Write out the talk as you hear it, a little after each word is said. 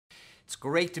It's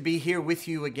great to be here with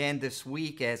you again this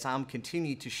week as I'm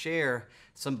continuing to share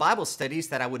some Bible studies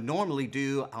that I would normally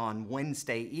do on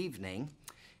Wednesday evening.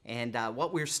 And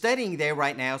what we're studying there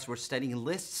right now is we're studying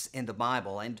lists in the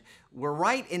Bible. And we're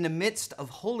right in the midst of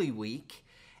Holy Week.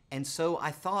 And so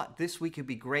I thought this week would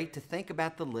be great to think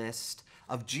about the list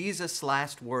of Jesus'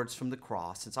 last words from the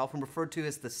cross. It's often referred to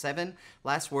as the 7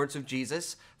 last words of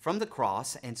Jesus from the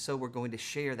cross. And so we're going to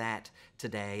share that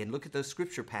today and look at those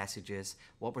scripture passages.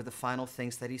 What were the final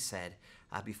things that he said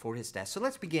before his death? So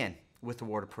let's begin with the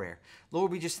word of prayer.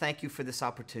 Lord, we just thank you for this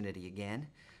opportunity again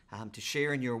to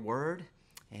share in your word.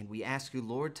 And we ask you,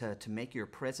 Lord, to make your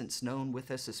presence known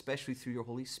with us, especially through your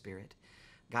Holy Spirit.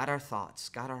 Guide our thoughts,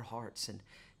 guide our hearts, and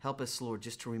help us, Lord,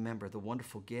 just to remember the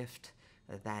wonderful gift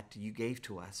that you gave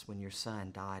to us when your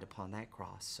Son died upon that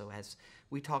cross. So as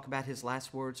we talk about his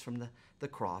last words from the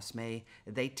cross, may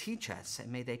they teach us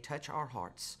and may they touch our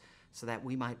hearts so that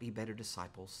we might be better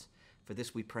disciples. For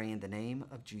this we pray in the name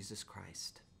of Jesus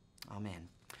Christ. Amen.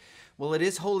 Well, it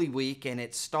is Holy Week, and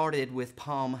it started with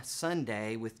Palm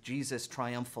Sunday with Jesus'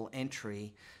 triumphal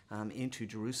entry into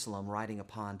Jerusalem riding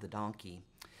upon the donkey.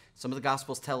 Some of the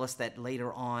Gospels tell us that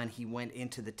later on he went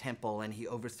into the temple and he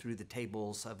overthrew the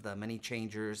tables of the money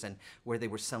changers and where they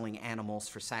were selling animals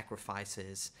for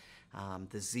sacrifices.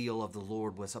 The zeal of the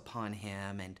Lord was upon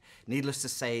him, and needless to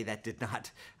say, that did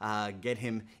not get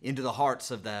him into the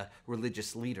hearts of the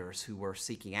religious leaders who were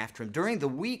seeking after him. During the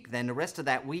week, then, the rest of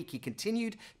that week, he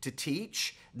continued to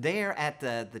teach there at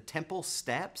the temple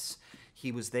steps.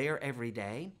 He was there every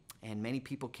day, and many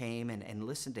people came and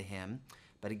listened to him.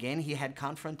 But again, he had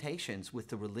confrontations with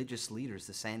the religious leaders,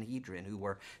 the Sanhedrin, who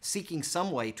were seeking some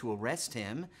way to arrest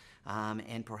him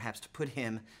and perhaps to put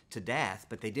him to death,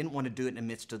 but they didn't want to do it in the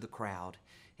midst of the crowd.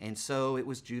 And so it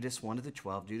was Judas, one of the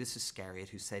 12, Judas Iscariot,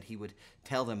 who said he would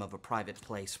tell them of a private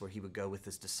place where he would go with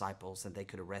his disciples and they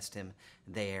could arrest him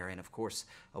there. And of course,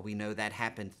 we know that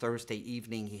happened Thursday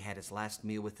evening. He had his last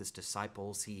meal with his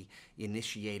disciples. He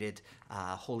initiated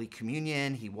Holy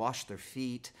Communion. He washed their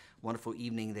feet. Wonderful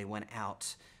evening. They went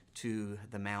out to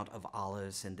the Mount of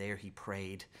Olives, and there he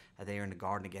prayed there in the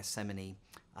Garden of Gethsemane.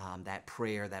 That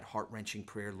prayer, that heart-wrenching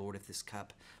prayer, Lord, if this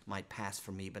cup might pass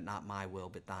from me, but not my will,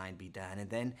 but thine be done. And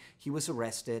then he was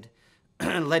arrested,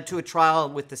 led to a trial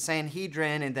with the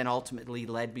Sanhedrin, and then ultimately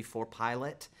led before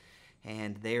Pilate.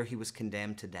 And there he was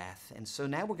condemned to death. And so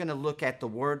now we're going to look at the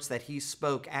words that he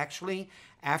spoke actually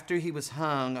after he was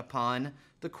hung upon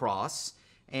the cross.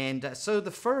 And so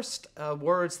the first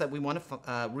words that we want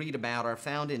to read about are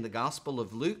found in the Gospel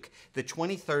of Luke, the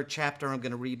 23rd chapter. I'm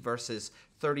going to read verses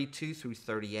 32 through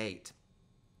 38.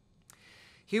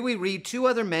 Here we read, 2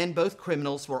 other men, both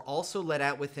criminals, were also led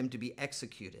out with him to be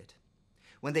executed.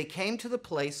 When they came to the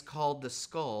place called the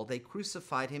Skull, they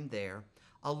crucified him there,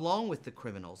 along with the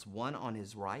criminals, one on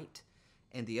his right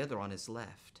and the other on his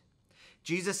left.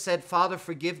 Jesus said, Father,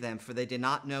 forgive them, for they did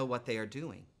not know what they are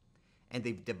doing. And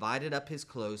they divided up his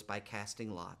clothes by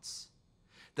casting lots.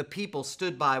 The people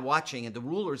stood by watching, and the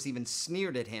rulers even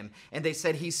sneered at him. And they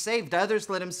said, He saved others,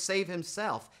 let him save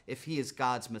himself, if he is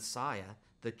God's Messiah,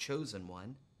 the chosen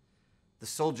one. The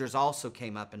soldiers also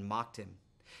came up and mocked him.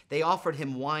 They offered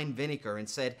him wine vinegar and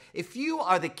said, If you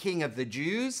are the king of the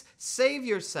Jews, save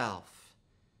yourself.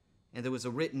 And there was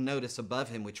a written notice above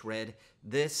him which read,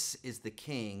 This is the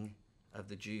King of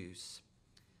the Jews.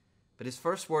 But his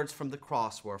first words from the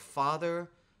cross were, Father,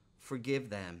 forgive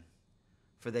them,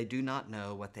 for they do not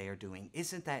know what they are doing.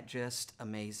 Isn't that just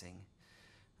amazing?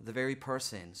 The very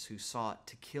persons who sought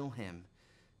to kill him,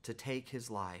 to take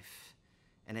his life,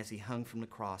 and as he hung from the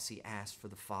cross, he asked for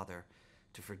the Father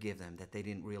to forgive them, that they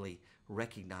didn't really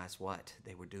recognize what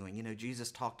they were doing. You know,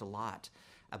 Jesus talked a lot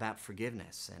about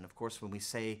forgiveness. And of course, when we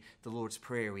say the Lord's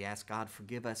Prayer, we ask God,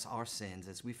 forgive us our sins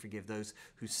as we forgive those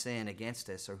who sin against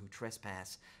us or who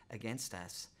trespass against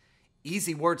us.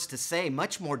 Easy words to say,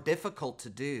 much more difficult to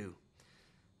do.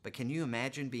 But can you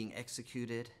imagine being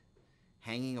executed,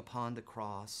 hanging upon the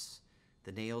cross,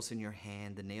 the nails in your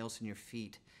hand, the nails in your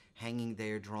feet, hanging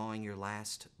there, drawing your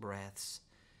last breaths,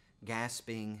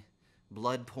 gasping,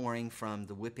 blood pouring from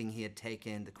the whipping he had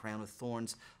taken, the crown of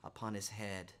thorns upon his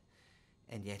head.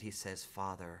 And yet he says,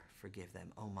 Father, forgive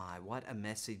them. Oh my, what a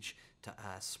message to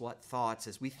us. What thoughts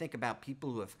as we think about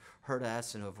people who have hurt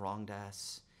us and who have wronged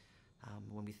us.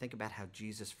 When we think about how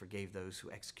Jesus forgave those who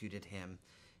executed him,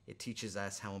 it teaches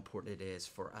us how important it is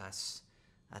for us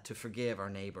to forgive our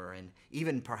neighbor and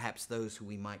even perhaps those who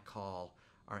we might call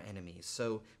our enemies.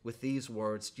 So with these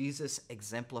words, Jesus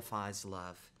exemplifies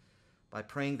love by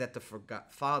praying that the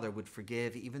Father would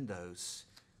forgive even those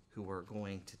who were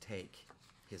going to take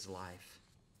his life.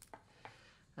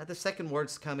 The second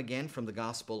words come again from the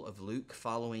Gospel of Luke,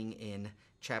 following in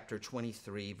chapter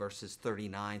 23, verses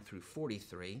 39 through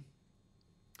 43.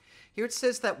 Here it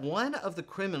says that one of the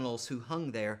criminals who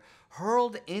hung there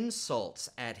hurled insults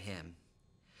at him.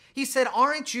 He said,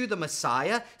 "Aren't you the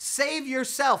Messiah? Save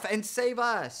yourself and save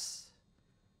us."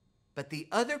 But the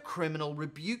other criminal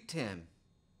rebuked him.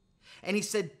 And he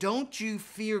said, "Don't you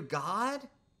fear God,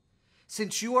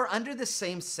 since you are under the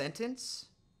same sentence?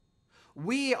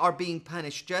 We are being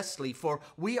punished justly, for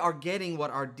we are getting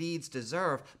what our deeds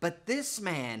deserve. But this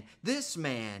man,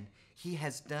 he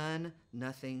has done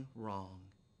nothing wrong."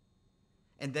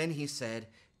 And then he said,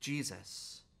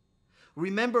 "Jesus,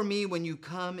 remember me when you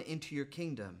come into your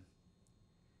kingdom."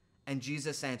 And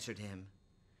Jesus answered him,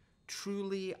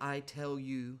 "Truly I tell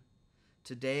you,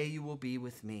 today you will be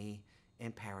with me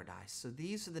in paradise." So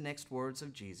these are the next words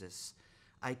of Jesus.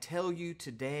 I tell you,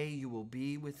 today you will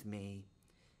be with me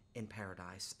in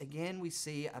paradise. Again, we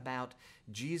see about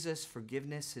Jesus'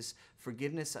 forgiveness, his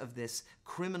forgiveness of this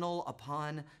criminal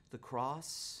upon the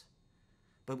cross.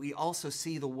 But we also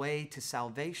see the way to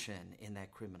salvation in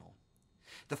that criminal.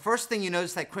 The first thing you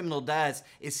notice that criminal does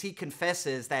is he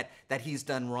confesses that he's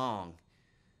done wrong.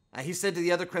 He said to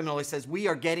the other criminal, he says, "We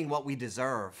are getting what we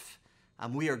deserve.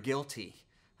 We are guilty.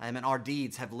 And our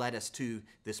deeds have led us to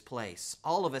this place."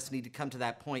 All of us need to come to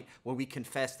that point where we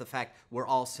confess the fact we're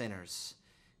all sinners.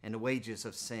 And the wages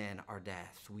of sin are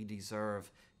death. We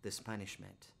deserve this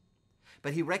punishment.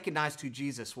 But he recognized who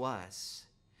Jesus was.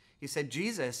 He said,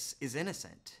 Jesus is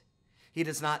innocent. He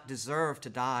does not deserve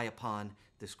to die upon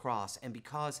this cross. And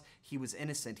because he was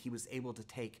innocent, he was able to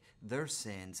take their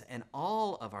sins and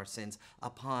all of our sins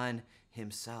upon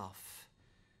himself.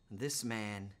 This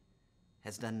man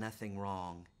has done nothing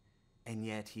wrong, and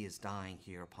yet he is dying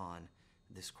here upon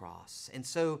this cross. And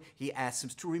so he asks him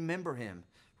to remember him.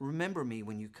 Remember me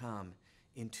when you come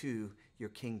into your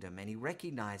kingdom. And he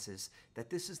recognizes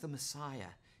that this is the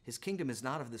Messiah. His kingdom is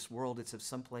not of this world, it's of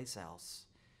someplace else.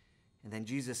 And then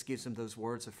Jesus gives him those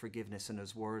words of forgiveness and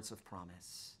those words of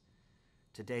promise.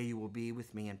 Today you will be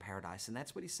with me in paradise. And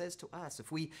that's what he says to us.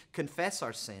 If we confess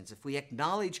our sins, if we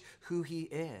acknowledge who he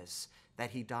is,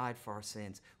 that he died for our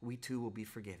sins, we too will be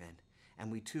forgiven.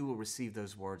 And we too will receive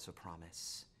those words of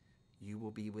promise. You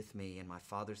will be with me in my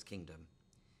Father's kingdom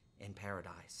in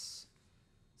paradise.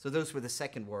 So those were the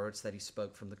second words that he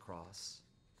spoke from the cross.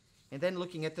 And then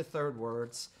looking at the third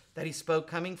words that he spoke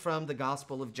coming from the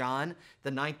Gospel of John,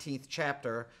 the 19th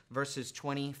chapter, verses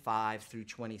 25 through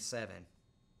 27.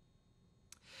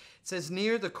 It says,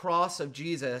 "Near the cross of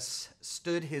Jesus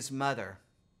stood his mother,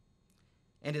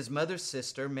 and his mother's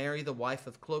sister, Mary the wife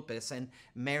of Clopas, and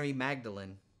Mary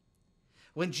Magdalene.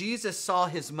 When Jesus saw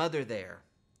his mother there,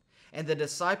 and the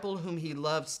disciple whom he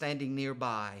loved standing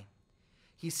nearby,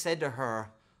 he said to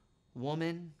her,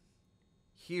 'Woman,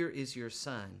 here is your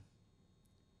son.'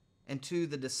 And to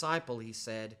the disciple he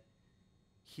said,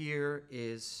 'Here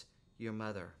is your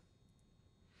mother.'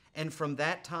 And from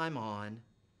that time on,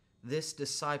 this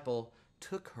disciple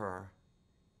took her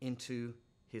into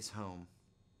his home."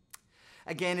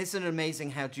 Again, isn't it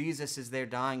amazing how Jesus is there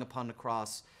dying upon the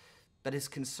cross, but his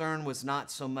concern was not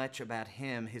so much about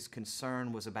him, his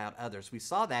concern was about others. We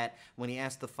saw that when he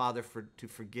asked the Father to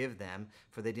forgive them,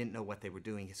 for they didn't know what they were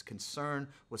doing. His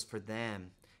concern was for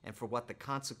them and for what the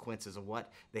consequences of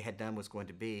what they had done was going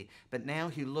to be. But now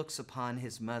he looks upon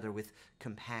his mother with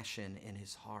compassion in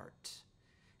his heart.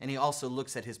 And he also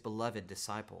looks at his beloved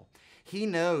disciple. He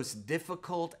knows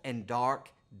difficult and dark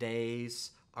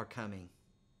days are coming.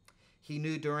 He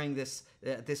knew during this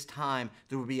time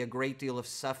there would be a great deal of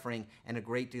suffering and a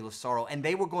great deal of sorrow. And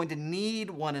they were going to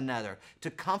need one another,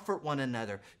 to comfort one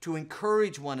another, to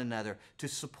encourage one another, to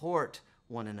support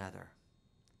one another.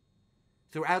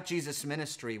 Throughout Jesus'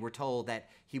 ministry, we're told that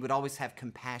he would always have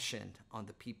compassion on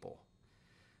the people.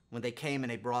 When they came and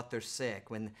they brought their sick,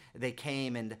 when they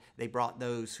came and they brought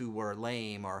those who were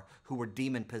lame or who were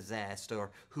demon-possessed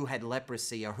or who had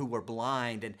leprosy or who were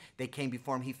blind, and they came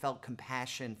before him, he felt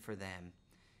compassion for them,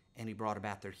 and he brought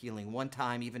about their healing. One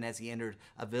time, even as he entered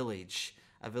a village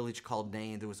called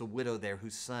Nain, there was a widow there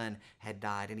whose son had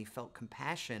died, and he felt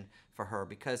compassion for her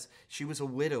because she was a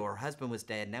widow. Her husband was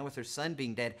dead. Now with her son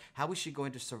being dead, how was she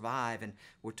going to survive? And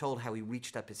we're told how he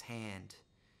reached up his hand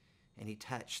and he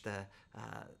touched the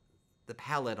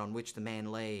pallet on which the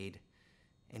man laid,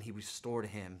 and he restored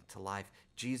him to life.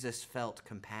 Jesus felt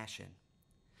compassion.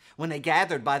 When they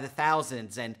gathered by the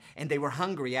thousands and they were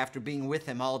hungry after being with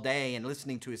him all day and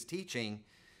listening to his teaching,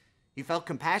 he felt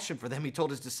compassion for them. He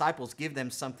told his disciples, give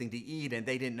them something to eat, and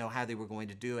they didn't know how they were going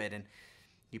to do it. And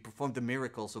he performed the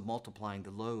miracles of multiplying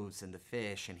the loaves and the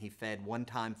fish, and he fed one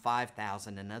time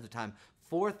 5,000, another time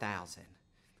 4,000.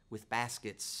 with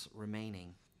baskets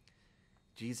remaining.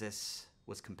 Jesus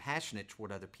was compassionate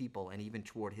toward other people and even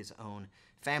toward his own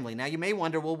family. Now you may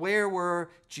wonder, well, where were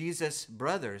Jesus'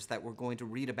 brothers that we're going to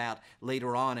read about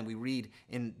later on and we read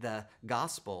in the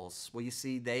Gospels? Well, you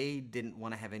see, they didn't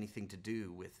want to have anything to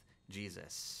do with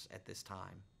Jesus at this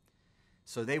time.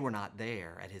 So they were not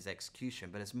there at his execution,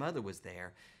 but his mother was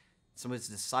there. Some of his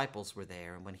disciples were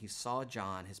there, and when he saw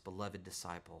John, his beloved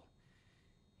disciple,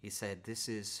 he said, "This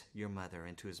is your mother."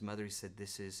 And to his mother he said,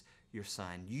 "This is your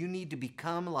son." You need to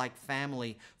become like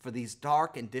family for these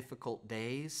dark and difficult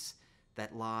days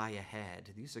that lie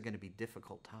ahead. These are going to be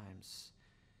difficult times,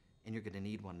 and you're going to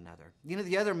need one another. You know,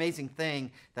 the other amazing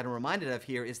thing that I'm reminded of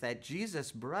here is that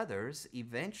Jesus' brothers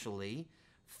eventually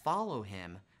follow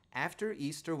him. After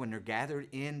Easter, when they're gathered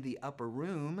in the upper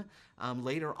room,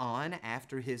 later on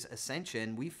after his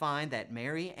ascension, we find that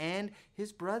Mary and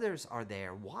his brothers are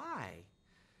there. Why?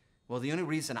 Well, the only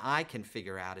reason I can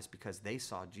figure out is because they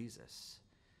saw Jesus.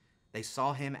 They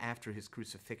saw him after his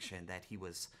crucifixion, that he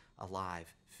was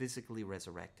alive, physically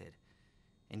resurrected.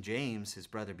 And James, his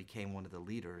brother, became one of the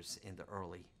leaders in the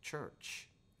early church.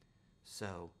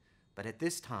 But at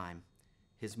this time,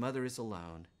 his mother is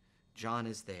alone. John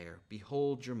is there.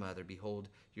 Behold your mother, behold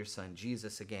your son.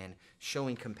 Jesus, again,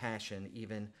 showing compassion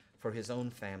even for his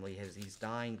own family as he's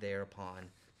dying there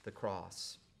upon the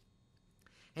cross.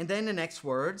 And then the next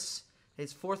words,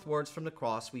 his fourth words from the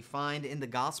cross, we find in the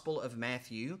Gospel of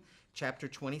Matthew, chapter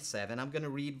 27. I'm going to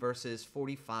read verses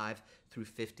 45 through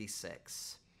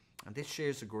 56. And this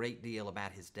shares a great deal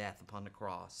about his death upon the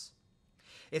cross.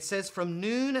 It says, "From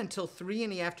noon until 3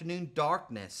 p.m,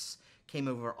 darkness came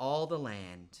over all the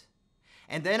land.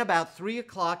 And then about 3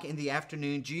 o'clock in the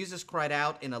afternoon, Jesus cried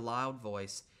out in a loud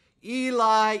voice,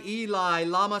 'Eli, Eli,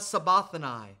 lama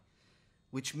sabachthani,'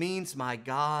 which means, my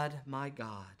God,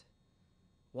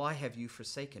 why have you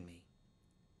forsaken me?"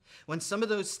 When some of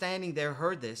those standing there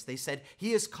heard this, they said,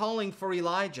 "He is calling for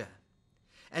Elijah."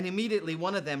 And immediately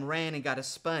one of them ran and got a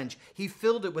sponge. He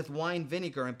filled it with wine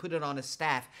vinegar and put it on his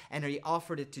staff, and he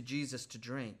offered it to Jesus to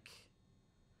drink.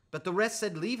 But the rest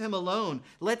said, "Leave him alone.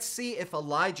 Let's see if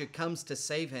Elijah comes to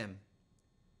save him."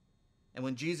 And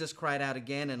when Jesus cried out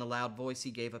again in a loud voice,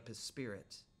 he gave up his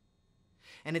spirit.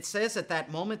 And it says at that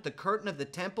moment, the curtain of the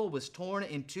temple was torn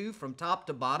in two from top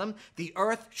to bottom. The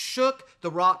earth shook,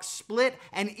 the rocks split,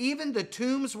 and even the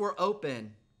tombs were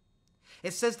open.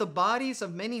 It says the bodies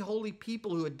of many holy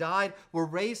people who had died were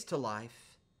raised to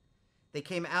life. They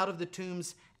came out of the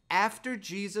tombs after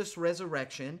Jesus'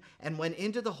 resurrection and went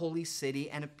into the holy city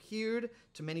and appeared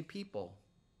to many people.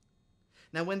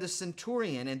 Now when the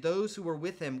centurion and those who were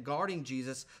with him guarding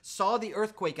Jesus saw the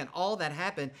earthquake and all that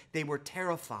happened, they were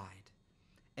terrified.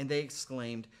 And they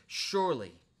exclaimed,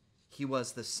 "Surely he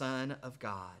was the Son of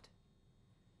God."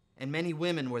 And many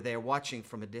women were there watching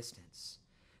from a distance.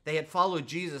 They had followed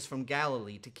Jesus from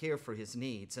Galilee to care for his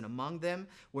needs, and among them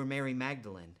were Mary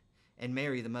Magdalene and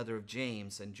Mary, the mother of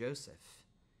James and Joseph,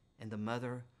 and the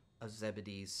mother of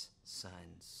Zebedee's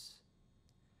sons.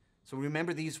 So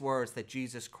remember these words that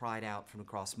Jesus cried out from the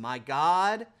cross, my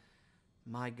God,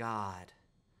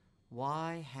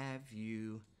 why have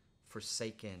you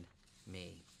forsaken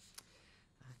me?"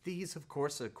 These, of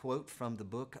course, are a quote from the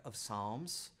book of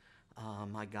Psalms.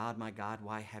 My God,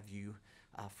 why have you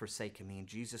forsaken me? And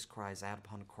Jesus cries out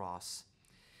upon the cross.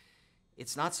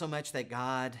 It's not so much that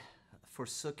God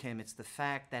forsook him, it's the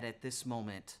fact that at this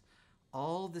moment,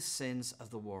 all the sins of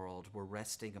the world were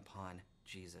resting upon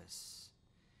Jesus.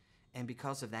 And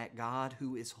because of that, God,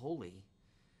 who is holy,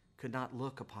 could not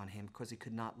look upon him because he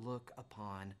could not look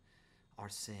upon our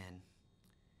sin.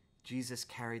 Jesus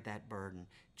carried that burden.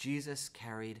 Jesus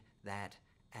carried that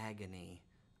agony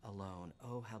alone.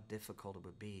 Oh, how difficult it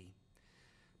would be.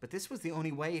 But this was the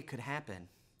only way it could happen.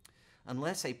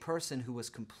 Unless a person who was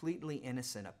completely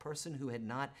innocent, a person who had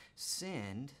not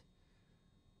sinned,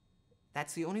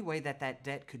 that's the only way that that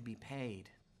debt could be paid.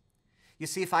 You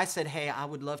see, if I said, "Hey, I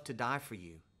would love to die for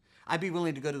you. I'd be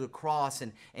willing to go to the cross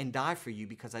and die for you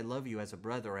because I love you as a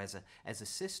brother, as a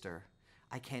sister,"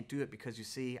 I can't do it because, you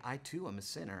see, I too am a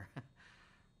sinner.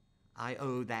 I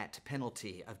owe that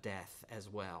penalty of death as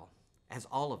well, as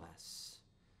all of us.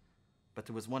 But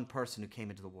there was one person who came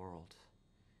into the world,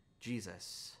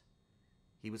 Jesus.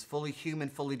 He was fully human,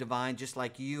 fully divine, just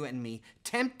like you and me,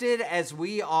 tempted as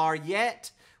we are,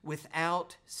 yet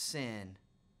without sin.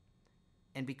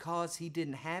 And because he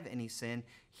didn't have any sin,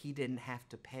 he didn't have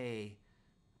to pay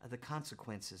the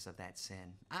consequences of that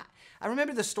sin. I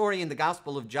remember the story in the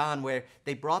Gospel of John where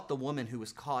they brought the woman who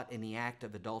was caught in the act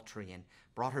of adultery and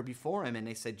brought her before him. And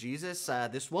they said, Jesus,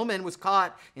 this woman was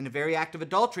caught in the very act of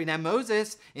adultery. Now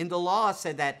Moses in the law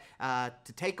said that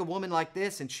to take a woman like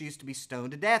this and she is to be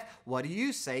stoned to death. What do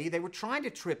you say? They were trying to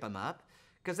trip him up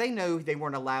because they know they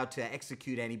weren't allowed to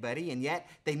execute anybody, and yet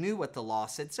they knew what the law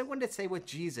said. So they wanted to say what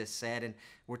Jesus said, and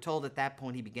we're told at that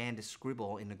point he began to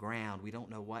scribble in the ground. We don't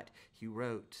know what he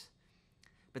wrote.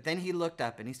 But then he looked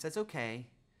up and he says, okay,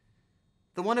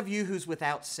 the one of you who's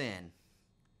without sin,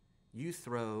 you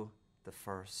throw the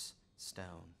first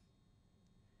stone.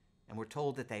 And we're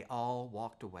told that they all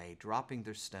walked away, dropping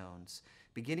their stones,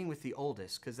 beginning with the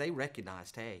oldest, because they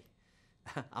recognized, hey,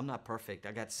 I'm not perfect.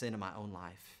 I got sin in my own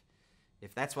life.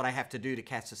 If that's what I have to do to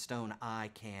cast a stone, I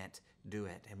can't do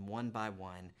it. And one by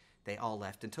one, they all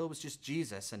left until it was just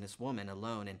Jesus and this woman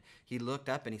alone. And he looked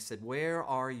up and he said, where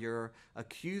are your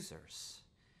accusers?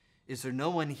 Is there no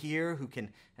one here who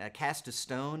can cast a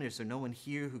stone? Is there no one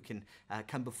here who can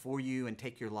come before you and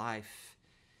take your life?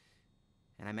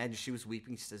 And I imagine she was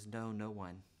weeping. She says, no, no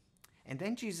one. And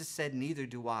then Jesus said, neither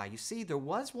do I. You see, there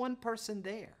was one person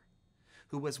there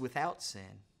who was without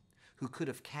sin, who could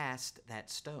have cast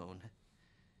that stone.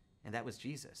 And that was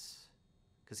Jesus,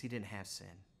 because he didn't have sin.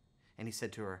 And he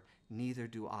said to her, neither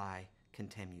do I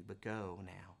condemn you, but go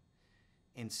now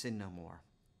and sin no more.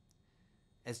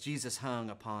 As Jesus hung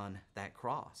upon that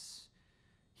cross,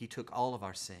 he took all of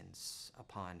our sins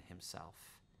upon himself.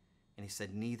 And he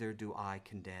said, neither do I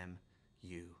condemn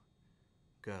you.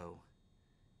 Go.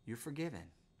 You're forgiven,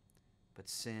 but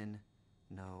sin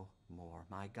no more.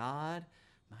 My God,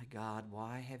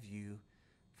 why have you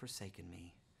forsaken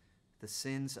me? The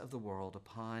sins of the world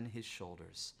upon his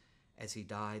shoulders as he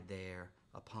died there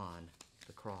upon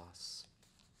the cross.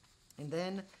 And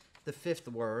then the fifth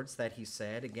words that he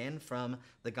said, again from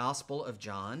the Gospel of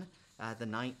John, the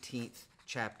 19th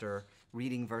chapter,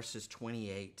 reading verses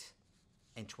 28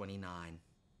 and 29.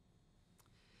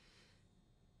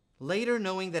 Later,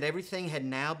 knowing that everything had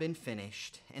now been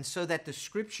finished, and so that the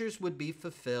scriptures would be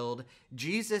fulfilled,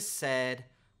 Jesus said,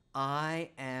 I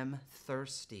am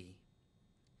thirsty.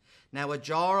 Now a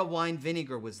jar of wine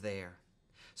vinegar was there.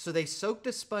 So they soaked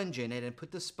a sponge in it and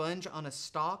put the sponge on a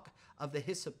stalk of the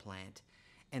hyssop plant,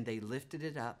 and they lifted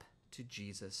it up to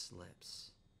Jesus'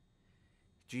 lips.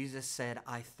 Jesus said,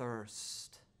 I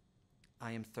thirst.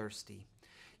 I am thirsty.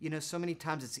 You know, so many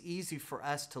times it's easy for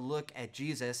us to look at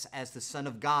Jesus as the Son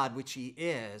of God, which he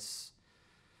is,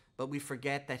 but we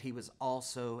forget that he was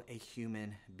also a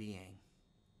human being.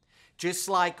 Just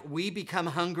like we become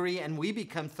hungry and we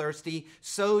become thirsty,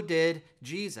 so did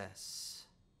Jesus.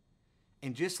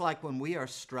 And just like when we are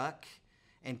struck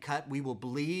and cut, we will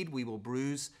bleed, we will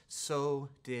bruise, so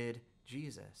did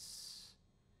Jesus.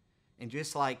 And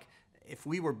just like if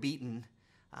we were beaten,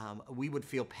 we would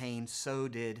feel pain, so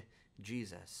did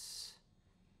Jesus.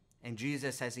 And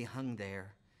Jesus, as he hung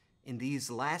there, in these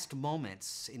last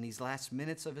moments, in these last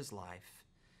minutes of his life,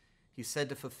 he said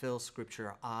to fulfill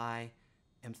Scripture, I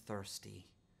am thirsty.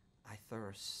 I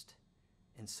thirst.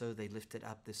 And so they lifted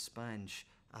up this sponge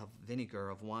of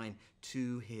vinegar, of wine,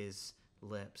 to his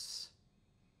lips.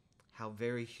 How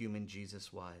very human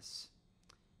Jesus was.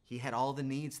 He had all the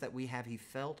needs that we have. He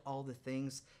felt all the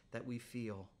things that we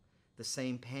feel. The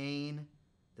same pain,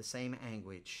 the same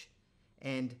anguish.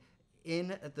 And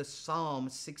in the Psalm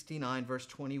 69, verse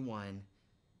 21,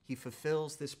 he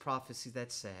fulfills this prophecy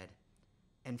that said,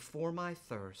 and for my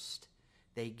thirst,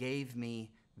 they gave me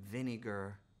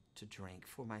vinegar to drink.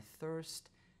 For my thirst,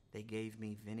 they gave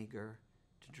me vinegar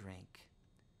to drink.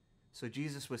 So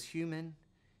Jesus was human.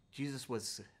 Jesus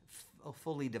was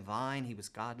fully divine. He was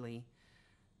godly.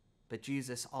 But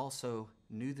Jesus also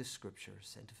knew the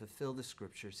Scriptures. And to fulfill the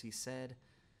Scriptures, he said,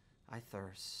 I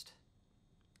thirst.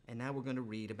 And now we're going to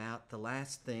read about the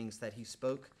last things that he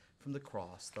spoke from the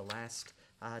cross, the last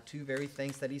two very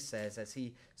things that he says as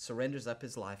he surrenders up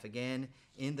his life. Again,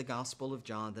 in the Gospel of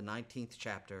John, the 19th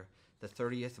chapter, the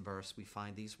 30th verse, we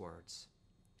find these words.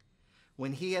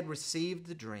 When he had received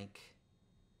the drink,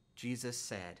 Jesus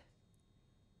said,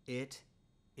 it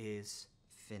is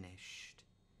finished.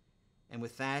 And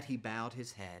with that, he bowed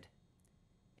his head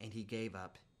and he gave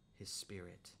up his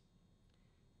spirit.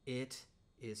 It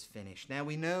is finished. Now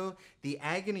we know the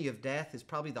agony of death is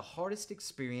probably the hardest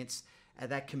experience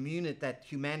that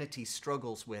humanity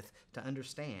struggles with to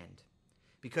understand.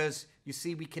 Because, you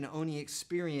see, we can only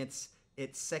experience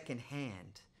it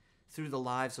secondhand through the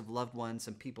lives of loved ones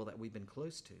and people that we've been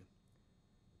close to.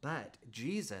 But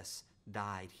Jesus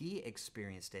died. He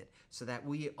experienced it so that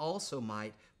we also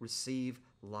might receive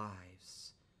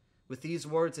lives. With these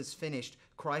words, "It's finished,"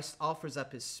 Christ offers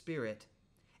up his Spirit,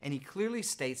 and he clearly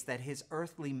states that his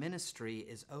earthly ministry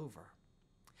is over.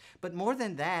 But more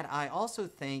than that, I also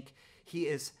think he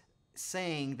is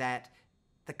saying that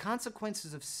the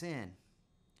consequences of sin,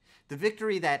 the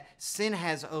victory that sin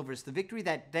has over us, the victory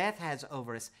that death has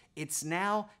over us, it's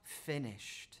now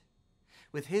finished.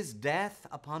 With his death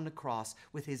upon the cross,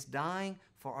 with his dying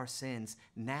for our sins,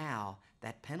 now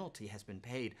that penalty has been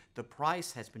paid. The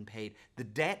price has been paid. The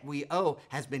debt we owe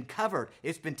has been covered.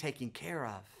 It's been taken care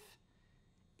of.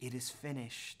 It is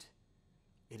finished.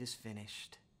 It is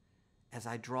finished. As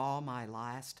I draw my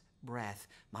last breath,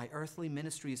 my earthly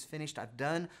ministry is finished. I've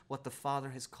done what the Father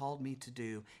has called me to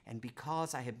do. And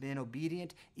because I have been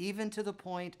obedient even to the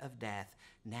point of death,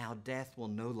 now death will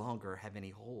no longer have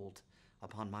any hold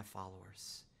upon my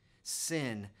followers.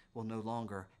 Sin will no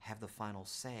longer have the final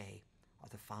say or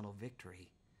the final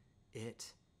victory.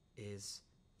 It is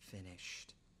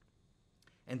finished.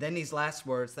 And then these last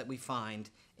words that we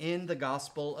find in the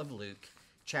Gospel of Luke,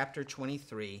 chapter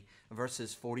 23,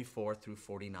 verses 44 through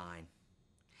 49.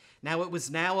 Now it was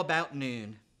now about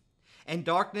noon, and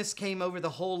darkness came over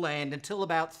the whole land until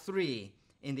about 3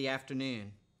 in the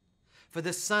afternoon. For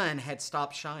the sun had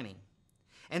stopped shining,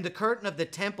 and the curtain of the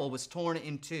temple was torn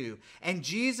in two. And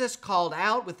Jesus called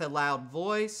out with a loud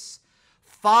voice,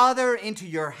 "Father, into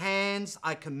your hands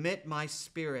I commit my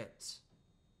spirit."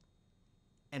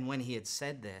 And when he had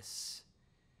said this,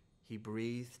 he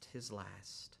breathed his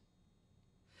last.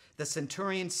 The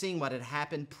centurion, seeing what had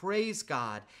happened, praised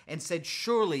God and said,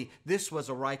 "Surely this was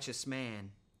a righteous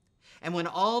man." And when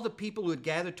all the people who had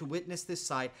gathered to witness this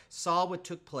sight saw what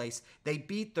took place, they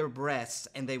beat their breasts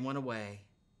and they went away.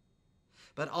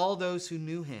 But all those who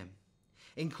knew him,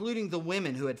 including the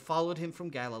women who had followed him from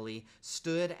Galilee,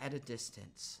 stood at a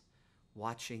distance,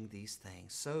 watching these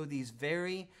things. So these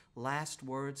very last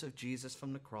words of Jesus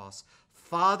from the cross,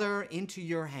 "Father, into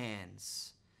your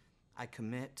hands I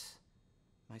commit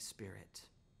my spirit."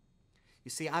 You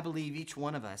see, I believe each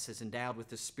one of us is endowed with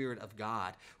the Spirit of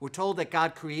God. We're told that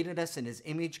God created us in his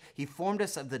image. He formed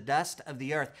us of the dust of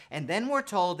the earth. And then we're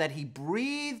told that he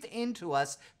breathed into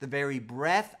us the very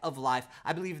breath of life.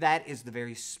 I believe that is the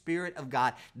very Spirit of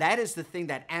God. That is the thing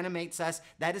that animates us.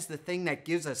 That is the thing that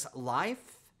gives us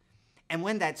life. And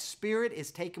when that Spirit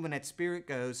is taken, when that Spirit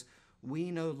goes, we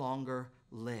no longer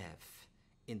live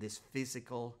in this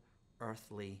physical,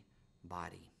 earthly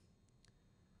body.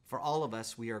 For all of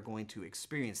us, we are going to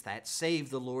experience that, save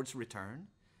the Lord's return.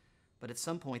 But at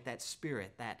some point, that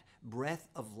Spirit, that breath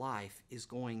of life is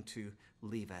going to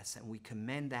leave us, and we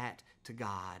commend that to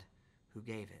God who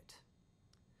gave it.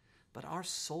 But our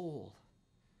soul,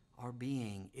 our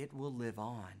being, it will live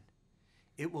on.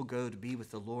 It will go to be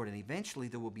with the Lord, and eventually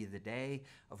there will be the day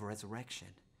of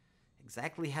resurrection.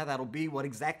 Exactly how that'll be, what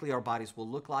exactly our bodies will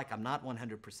look like, I'm not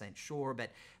 100% sure,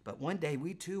 but one day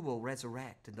we too will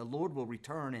resurrect, and the Lord will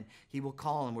return, and he will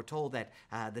call, and we're told that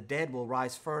the dead will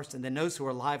rise first, and then those who are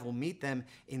alive will meet them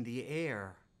in the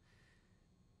air.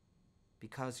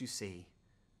 Because, you see,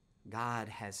 God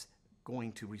has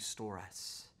going to restore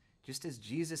us. Just as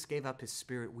Jesus gave up his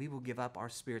Spirit, we will give up our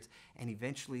spirits, and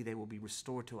eventually they will be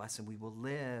restored to us, and we will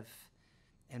live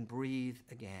and breathe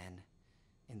again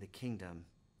in the kingdom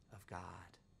of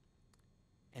God.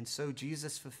 And so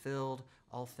Jesus fulfilled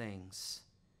all things,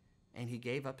 and he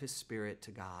gave up his Spirit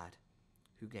to God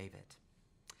who gave it.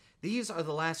 These are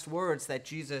the last words that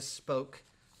Jesus spoke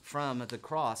from the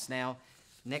cross. Now,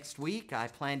 next week, I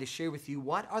plan to share with you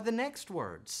what are the next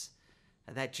words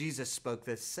that Jesus spoke,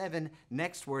 the 7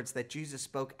 next words that Jesus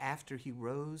spoke after he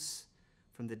rose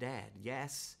from the dead.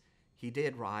 Yes, he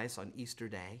did rise on Easter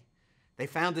Day. They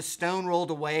found the stone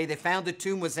rolled away. They found the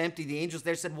tomb was empty. The angels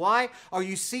there said, "Why are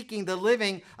you seeking the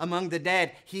living among the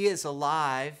dead? He is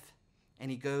alive, and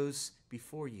he goes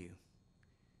before you."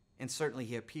 And certainly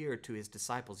he appeared to his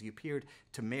disciples. He appeared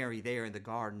to Mary there in the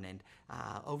garden. And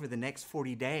over the next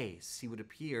 40 days, he would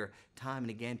appear time and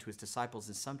again to his disciples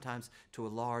and sometimes to a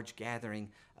large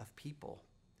gathering of people.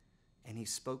 And he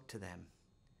spoke to them,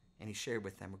 and he shared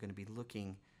with them. We're going to be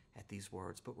looking at these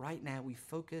words. But right now we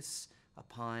focus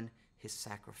upon his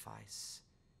sacrifice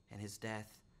and his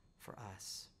death for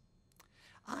us.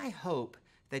 I hope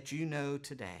that you know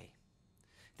today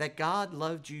that God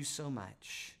loved you so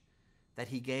much that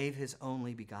he gave his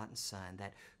only begotten Son,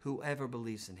 that whoever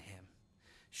believes in him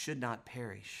should not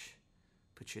perish,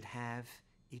 but should have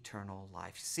eternal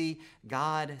life. See,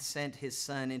 God sent his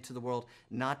Son into the world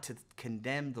not to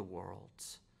condemn the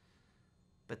world,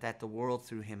 but that the world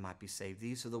through him might be saved.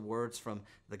 These are the words from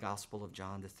the Gospel of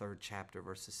John, the 3rd chapter,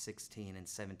 verses 16 and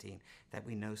 17, that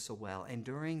we know so well. And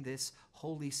during this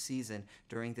holy season,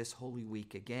 during this holy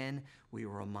week, again, we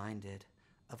were reminded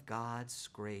of God's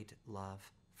great love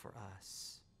for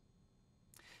us.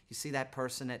 You see, that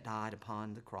person that died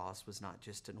upon the cross was not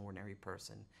just an ordinary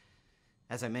person.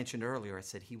 As I mentioned earlier, I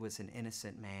said he was an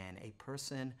innocent man, a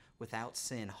person without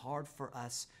sin. Hard for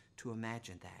us to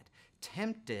imagine that.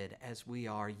 Tempted as we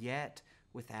are, yet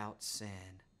without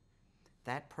sin.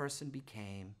 That person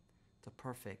became the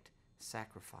perfect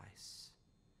sacrifice.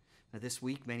 Now, this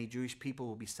week, many Jewish people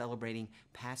will be celebrating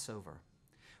Passover,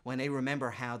 when they remember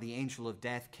how the angel of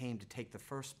death came to take the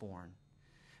firstborn.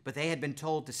 But they had been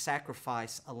told to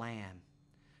sacrifice a lamb,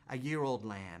 a year-old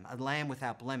lamb, a lamb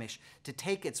without blemish, to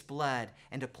take its blood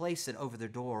and to place it over their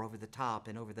door, over the top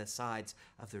and over the sides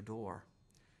of their door.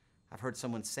 I've heard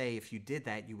someone say if you did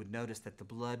that, you would notice that the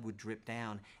blood would drip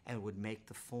down and would make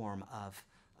the form of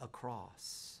a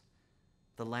cross.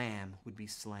 The lamb would be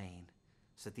slain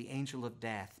so that the angel of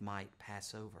death might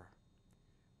pass over.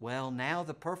 Well, now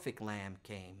the perfect lamb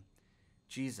came,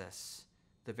 Jesus,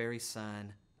 the very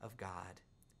Son of God.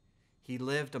 He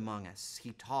lived among us.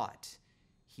 He taught.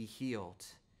 He healed.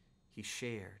 He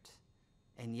shared.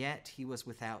 And yet he was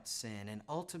without sin. And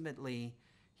ultimately,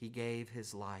 he gave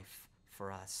his life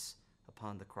for us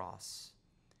upon the cross.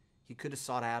 He could have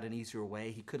sought out an easier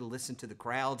way. He could have listened to the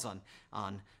crowds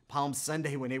on Palm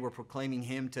Sunday when they were proclaiming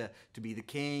him to be the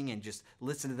king and just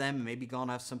listened to them and maybe gone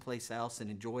off someplace else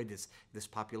and enjoyed this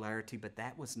popularity. But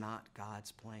that was not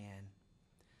God's plan.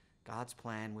 God's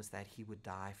plan was that he would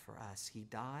die for us. He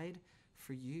died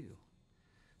for you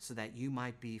so that you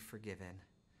might be forgiven,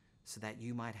 so that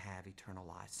you might have eternal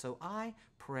life. So I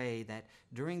pray that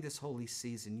during this holy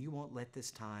season, you won't let this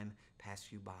time pass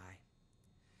you by.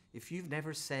 If you've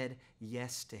never said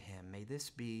yes to him, may this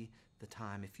be the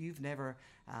time. If you've never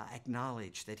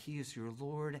acknowledged that he is your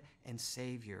Lord and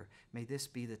Savior, may this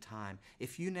be the time.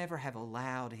 If you never have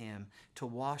allowed him to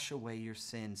wash away your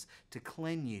sins, to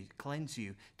cleanse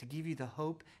you, to give you the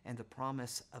hope and the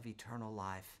promise of eternal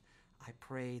life, I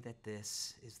pray that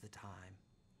this is the time.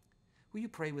 Will you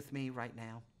pray with me right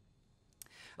now?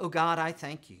 Oh God, I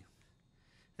thank you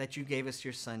that you gave us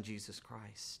your Son, Jesus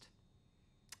Christ.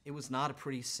 It was not a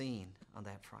pretty scene on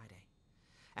that Friday.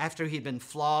 After he'd been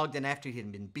flogged and after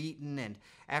he'd been beaten and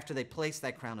after they placed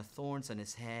that crown of thorns on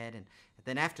his head and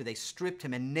then after they stripped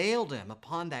him and nailed him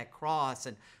upon that cross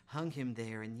and hung him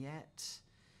there, and yet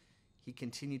he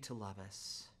continued to love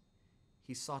us.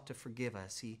 He sought to forgive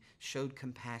us. He showed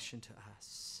compassion to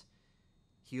us.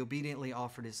 He obediently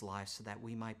offered his life so that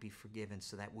we might be forgiven,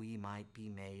 so that we might be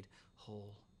made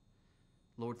whole.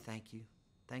 Lord, thank you.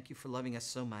 Thank you for loving us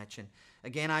so much. And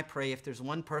again, I pray if there's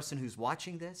one person who's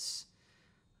watching this,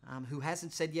 who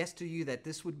hasn't said yes to you, that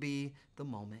this would be the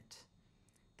moment,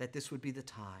 that this would be the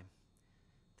time,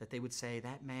 that they would say,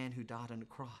 that man who died on the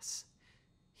cross,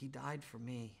 he died for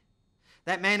me.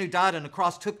 That man who died on the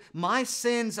cross took my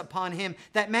sins upon him.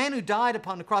 That man who died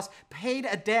upon the cross paid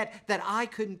a debt that I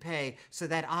couldn't pay so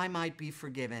that I might be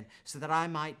forgiven, so that I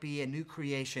might be a new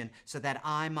creation, so that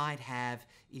I might have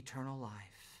eternal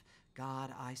life.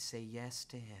 God, I say yes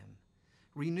to him.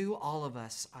 Renew all of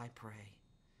us, I pray,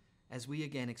 as we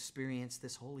again experience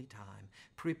this holy time.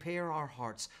 Prepare our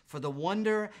hearts for the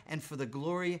wonder and for the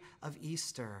glory of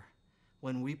Easter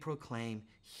when we proclaim,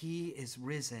 he is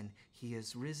risen. He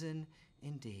is risen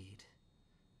indeed.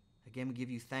 Again, we give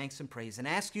you thanks and praise and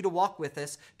ask you to walk with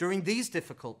us during these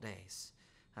difficult days,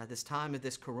 this time of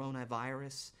this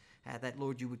coronavirus, that,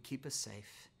 Lord, you would keep us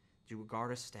safe, you would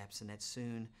guard our steps, and that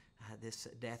soon this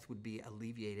death would be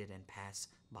alleviated and pass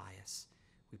by us.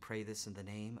 We pray this in the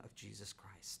name of Jesus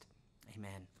Christ.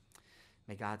 Amen.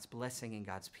 May God's blessing and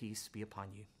God's peace be upon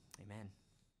you. Amen.